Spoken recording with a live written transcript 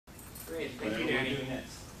Great, thank you, Danny.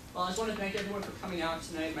 Well, I just want to thank everyone for coming out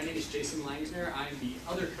tonight. My name is Jason Langsner. I'm the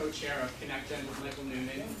other co-chair of ConnectGens with Michael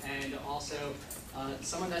Neman, and also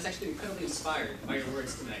someone that's actually incredibly inspired by your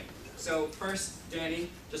words tonight. So first, Danny,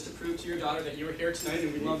 just to prove to your daughter that you were here tonight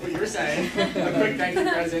and we love what you were saying, a quick thank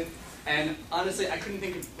you present. And honestly, I couldn't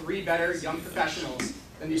think of three better young professionals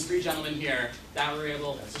than these three gentlemen here that were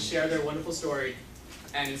able to share their wonderful story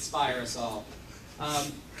and inspire us all.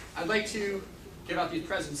 I'd like to give out these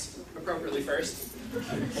presents appropriately first,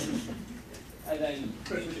 and then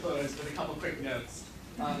quickly close with a couple quick notes.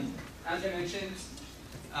 As I mentioned,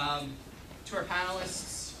 to our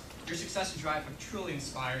panelists, your success and drive have truly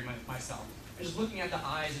inspired myself. And just looking at the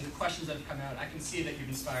eyes and the questions that have come out, I can see that you've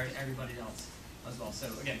inspired everybody else as well. So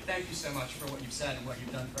again, thank you so much for what you've said and what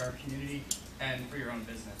you've done for our community and for your own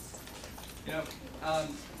business. You know,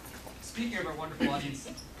 speaking of our wonderful audience,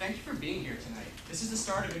 thank you for being here tonight. This is the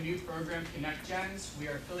start of a new program, ConnectGens. We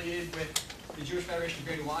are affiliated with the Jewish Federation of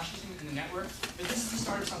Greater Washington and the network, but this is the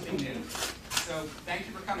start of something new. So thank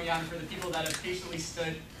you for coming out, and for the people that have patiently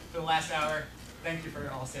stood for the last hour, thank you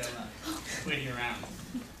for also waiting around.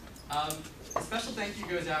 A special thank you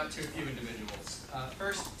goes out to a few individuals.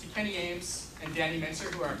 First, to Kenny Ames and Danny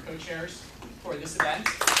Mincer, who are our co-chairs for this event.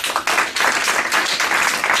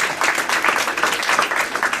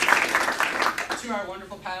 To our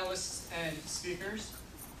wonderful panelists and speakers,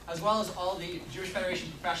 as well as all the Jewish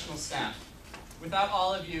Federation professional staff. Without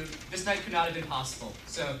all of you, this night could not have been possible.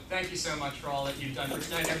 So thank you so much for all that you've done for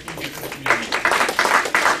tonight and everything you do for the community.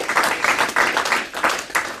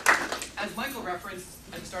 As Michael referenced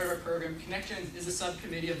at the start of our program, ConnectGens is a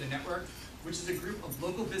subcommittee of the network, which is a group of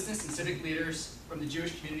local business and civic leaders from the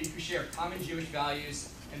Jewish community who share common Jewish values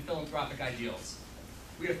and philanthropic ideals.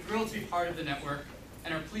 We are thrilled to be part of the network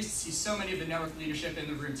and are pleased to see so many of the network leadership in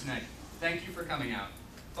the room tonight. Thank you for coming out.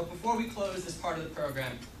 But before we close this part of the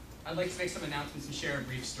program, I'd like to make some announcements and share a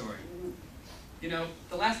brief story. You know,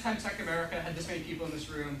 the last time Tech America had this many people in this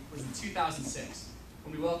room was in 2006,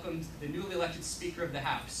 when we welcomed the newly elected Speaker of the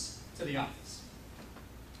House to the office.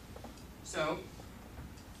 So,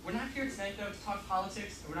 we're not here tonight, though, to talk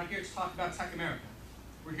politics, and we're not here to talk about Tech America.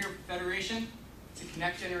 We're here for Federation, to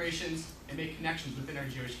connect generations and make connections within our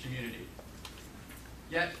Jewish community.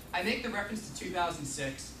 Yet, I make the reference to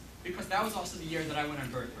 2006 because that was also the year that I went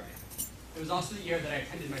on birthright. It was also the year that I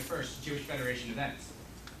attended my first Jewish Federation event.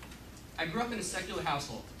 I grew up in a secular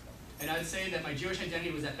household, and I'd say that my Jewish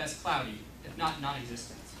identity was at best cloudy, if not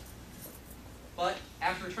non-existent. But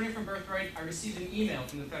after returning from birthright, I received an email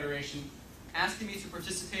from the Federation asking me to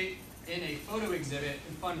participate in a photo exhibit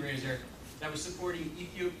and fundraiser that was supporting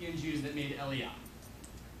Ethiopian Jews that made Aliyah.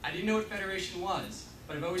 I didn't know what Federation was,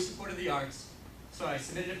 but I've always supported the arts, so I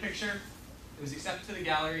submitted a picture, it was accepted to the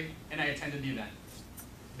gallery, and I attended the event.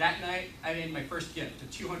 That night, I made my first gift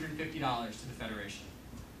of $250 to the Federation.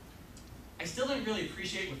 I still didn't really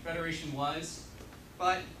appreciate what Federation was,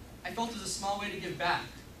 but I felt it was a small way to give back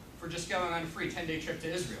for just going on a free 10-day trip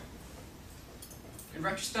to Israel. In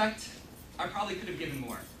retrospect, I probably could have given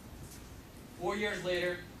more. 4 years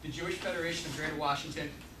later, the Jewish Federation of Greater Washington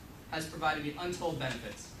has provided me untold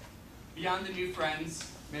benefits. Beyond the new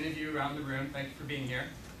friends, many of you around the room, thank you for being here,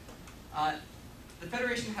 the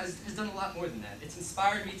Federation has done a lot more than that. It's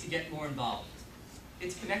inspired me to get more involved.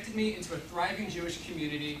 It's connected me into a thriving Jewish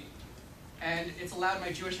community, and it's allowed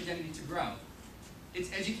my Jewish identity to grow.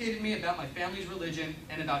 It's educated me about my family's religion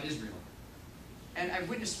and about Israel. And I've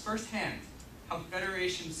witnessed firsthand how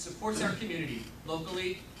Federation supports our community,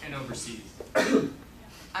 locally and overseas.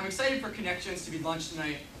 I'm excited for ConnectGens to be launched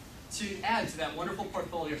tonight to add to that wonderful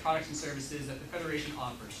portfolio of products and services that the Federation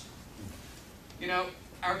offers. You know,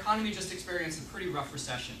 our economy just experienced a pretty rough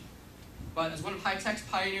recession. But as one of high-tech's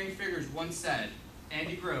pioneering figures once said,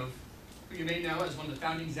 Andy Grove, who you may know as one of the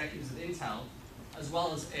founding executives of Intel, as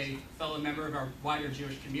well as a fellow member of our wider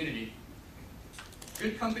Jewish community,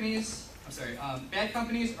 bad companies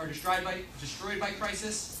are destroyed by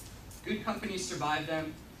crisis, good companies survive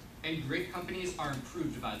them, and great companies are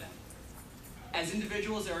improved by them. As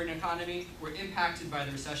individuals or an economy were impacted by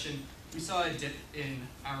the recession, we saw a dip in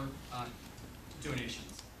our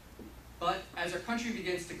donations. But as our country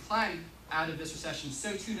begins to climb out of this recession,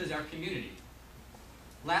 so too does our community.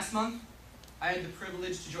 Last month, I had the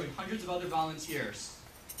privilege to join hundreds of other volunteers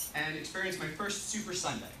and experience my first Super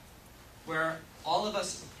Sunday, where all of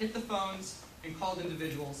us hit the phones and called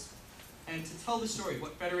individuals and to tell the story of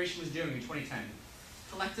what Federation was doing in 2010.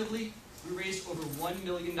 Collectively, we raised over $1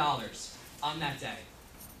 million on that day.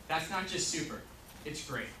 That's not just super, it's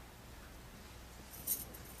great.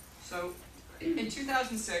 So, in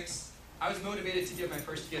 2006, I was motivated to give my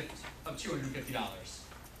first gift of $250.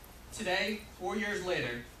 Today, 4 years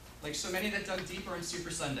later, Like so many that dug deeper on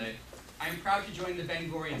Super Sunday, I am proud to join the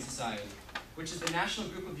Ben Gurion Society, which is the national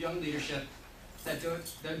group of young leadership that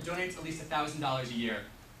donates at least $1,000 a year.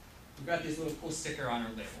 We've got this little cool sticker on our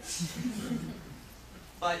labels.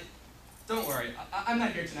 But don't worry, I'm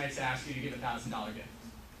not here tonight to ask you to give a $1,000 gift.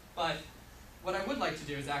 But what I would like to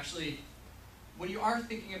do is actually, when you are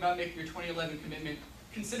thinking about making your 2011 commitment,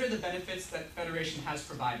 consider the benefits that Federation has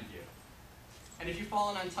provided you. And if you've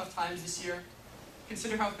fallen on tough times this year,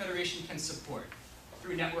 consider how Federation can support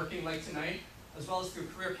through networking like tonight, as well as through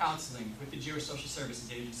career counseling with the Jewish Social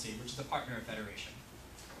Services Agency, which is a partner of Federation.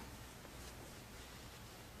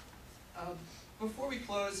 Before we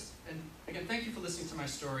close, and again, thank you for listening to my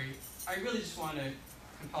story, I really just want to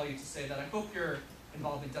compel you to say that I hope your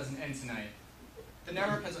involvement doesn't end tonight. The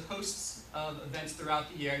network has a host of events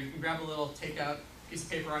throughout the year. You can grab a little takeout piece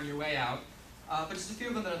of paper on your way out. But just a few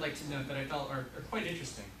of them that I'd like to note that I felt are quite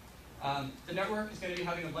interesting. The network is going to be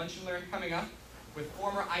having a lunch and learn coming up with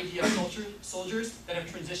former IDF soldiers that have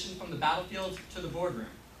transitioned from the battlefield to the boardroom.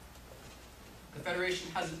 The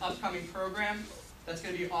Federation has an upcoming program that's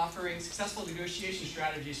going to be offering successful negotiation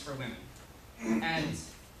strategies for women. And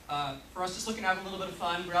for us just looking to have a little bit of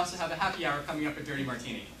fun, we also have a happy hour coming up at Dirty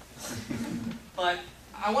Martini. But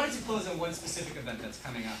I wanted to close on one specific event that's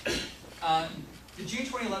coming up. The June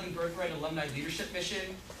 2011 Birthright Alumni Leadership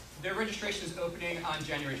Mission, their registration is opening on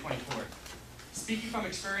January 24th. Speaking from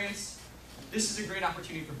experience, this is a great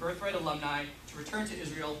opportunity for Birthright alumni to return to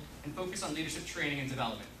Israel and focus on leadership training and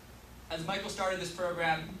development. As Michael started this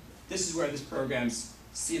program, this is where this program's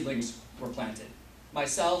seedlings were planted.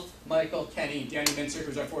 Myself, Michael, Kenny, Danny Mincer,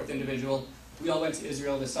 who's our fourth individual, we all went to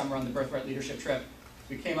Israel this summer on the Birthright Leadership trip.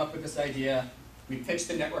 We came up with this idea. We pitched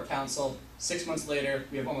the Network Council. 6 months later,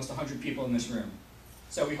 we have almost 100 people in this room.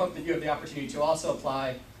 So we hope that you have the opportunity to also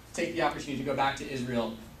apply, take the opportunity to go back to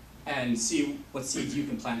Israel, and see what seeds you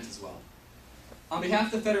can plant as well. On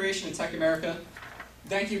behalf of the Federation and Tech America,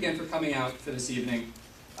 thank you again for coming out for this evening.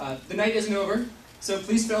 The night isn't over, so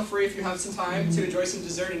please feel free if you have some time to enjoy some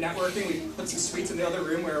dessert and networking. We put some sweets in the other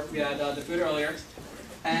room where we had the food earlier.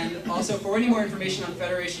 And also, for any more information on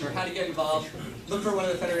Federation or how to get involved, look for one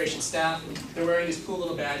of the Federation staff. They're wearing these cool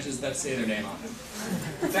little badges that say their name on them.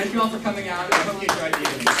 Thank you all for coming out, and I hope you enjoyed the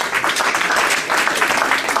evening.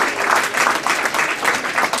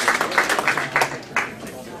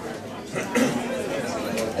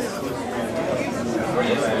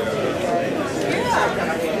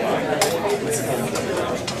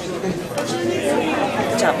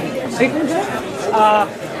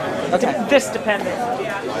 Okay. This depending.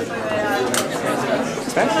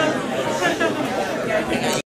 Spanish?